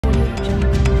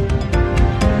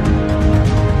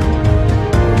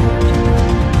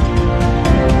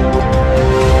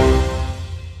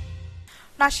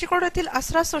Nashik road येथील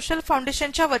आसरा social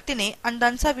फाउंडेशनच्या वतीने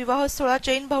अंधांचा विवाह सोहळा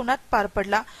जैन भवनात पार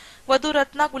पडला। वधू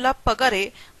रत्ना गुलाब पगारे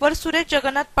वर सुरेश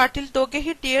जगन्नाथ पाटील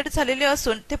दोघेही डीएड झालेले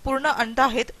असून ते पूर्ण अंध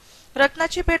आहेत।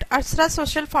 रत्नाची भेट आसरा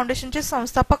सोशल फाउंडेशनचे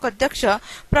संस्थापक अध्यक्ष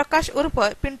प्रकाश उर्फ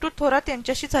पिंटू थोरात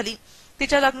यांच्याशी झाली।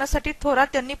 तिच्या लग्नासाठी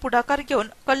थोरात यांनी पुढाकार घेऊन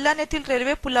कल्याण येथील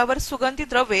रेल्वे पुलावर सुगंधी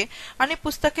द्रव्ये आणि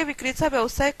पुस्तके विक्रीचा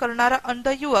व्यवसाय करणारा अंध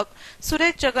युवक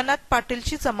सुरेश जगन्नाथ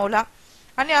पाटीलशी जमवला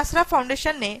आणि आसरा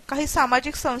फाउंडेशनने काही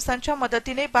सामाजिक संस्थांच्या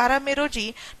मदतीने 12 मे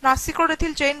रोजी नाशिक रोड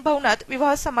येथील जैन भवनात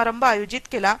विवाह समारंभ आयोजित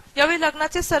केला। यावेळी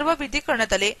लग्नाचे सर्व विधी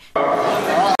करण्यात आले।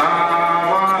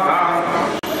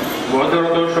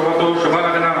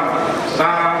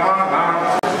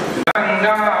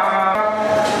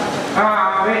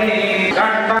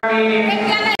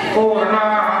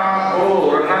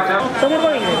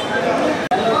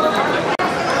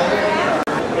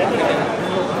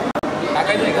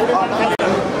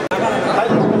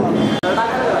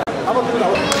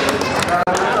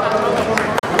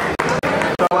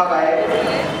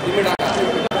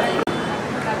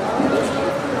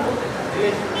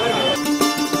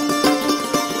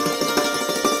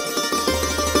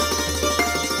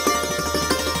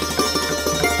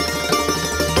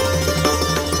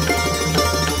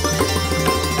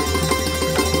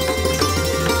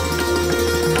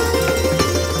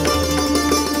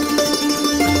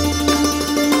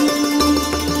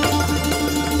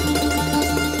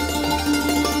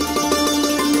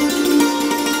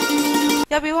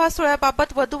 या विवाह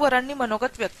सोहळ्याबाबत वधूवरांनी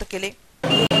मनोगत व्यक्त केले।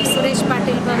 सुरेश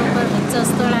पाटील बरोबर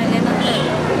स्थळ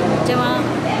आल्यानंतर जेव्हा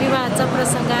विवाहाचा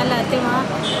प्रसंग आला तेव्हा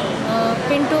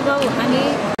पिंटू भाऊ आणि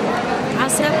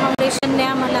आसरा फाउंडेशनने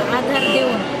आम्हाला आधार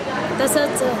देऊन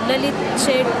तसंच ललित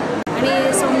शेठ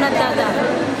आणि सोमनाथ दादा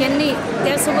यांनी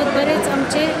त्यासोबत बरेच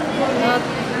आमचे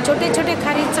छोटे छोटे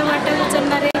खारीचा वाटा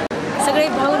उचलणारे सगळे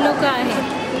भाऊ लोक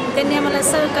आहेत। त्यांनी आम्हाला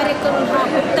सहकार्य करून हा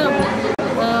उत्तम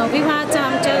विवाहाचा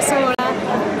आमच्या सोहळा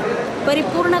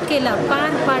परिपूर्ण केला,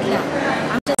 पार पाडला।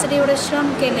 आमच्यासाठी एवढे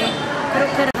श्रम केले,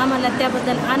 खरोखर आम्हाला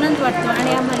त्याबद्दल आनंद वाटतो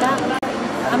आणि आम्हाला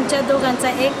आमच्या दोघांचा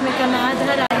एकमेकांना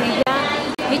आधार आहे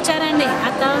या विचाराने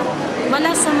आता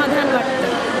मला समाधान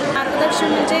वाटतं।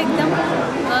 मार्गदर्शन म्हणजे एकदम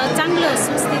चांगलं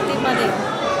सुस्थितीमध्ये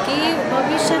की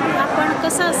भविष्यात आपण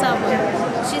कसं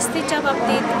असावं, शिस्तीच्या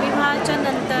बाबतीत, विवाहाच्या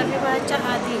नंतर, विवाहाच्या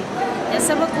आधी या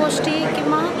सर्व गोष्टी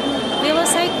किंवा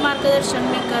व्यावसायिक मार्गदर्शन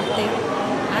मी करते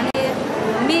आणि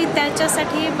मी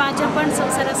त्याच्यासाठी माझ्या पण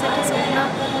संसारासाठी स्वप्न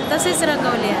तसेच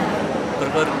रंगवले आहे।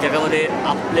 बरोबर जगामध्ये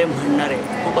आपले म्हणणारे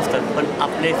खूप असतात, पण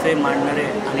आपलेसे मांडणारे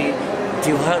आणि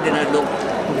जिव्हाळा देणारे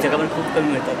लोक जगामध्ये खूप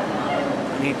कमी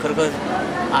मिळतात आणि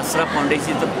खरोखर आसरा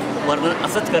फाउंडेशनचं वर्णन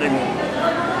असंच करेन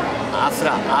मी।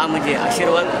 आसरा आ म्हणजे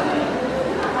आशीर्वाद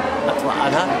अथवा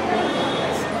आधार,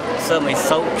 स म्हणजे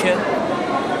सौख्य,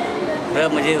 र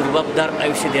म्हणजे रुबाबदार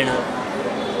आयुष्य देणं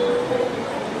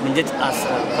म्हणजेच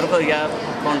आसरा। खरोखर या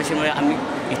फाउंडेशनमुळे आम्ही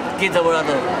इतके जवळ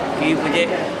आलो की म्हणजे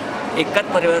एकाच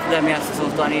परिवारातले आम्ही असं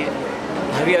समजतो आणि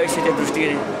भावी आयुष्याच्या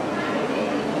दृष्टीने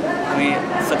आम्ही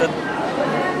सतत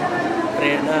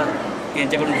प्रेरणा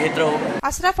यांच्याकडून घेत राहू।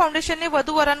 आसरा फाउंडेशनने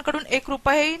वधूवरांकडून 1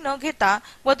 रुपयाही न घेता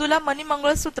वधूला मणी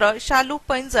मंगळसूत्र, शालू,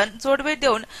 पैंजण, जोडवे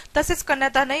देऊन तसेच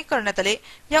कन्यादानही करण्यात आले।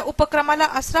 या उपक्रमाला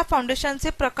आसरा फाउंडेशनचे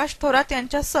प्रकाश थोरात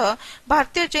यांच्यासह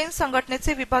भारतीय जैन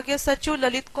संघटनेचे विभागीय सचिव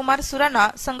ललित कुमार सुराणा,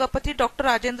 संघपती डॉक्टर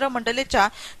राजेंद्र मंडलेचा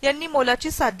यांनी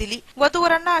मोलाची साथ दिली।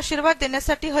 वधूवरांना आशीर्वाद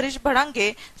देण्यासाठी हरीश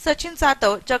भडांगे, सचिन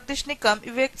जाधव, जगदीश निकम,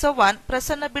 विवेक चव्हाण,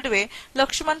 प्रसन्न बिडवे,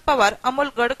 लक्ष्मण पवार, अमोल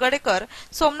गडगडेकर,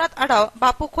 सोमनाथ आढाव,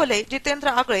 बापू खोले, जितेंद्र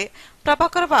आगळे,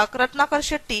 प्रभाकर वाघ, रत्नाकर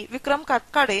शेट्टी, विक्रम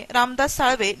कातकाडे, रामदास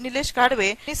साळवे, निलेश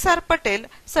गाडवे, निसार पटेल,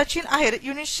 सचिन आहेर,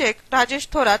 युनिस शेख, राजेश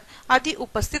थोरात आदी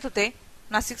उपस्थित होते।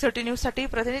 नाशिक सिटी न्यूज साठी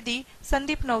प्रतिनिधी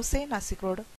संदीप नवसे, नाशिक रोड।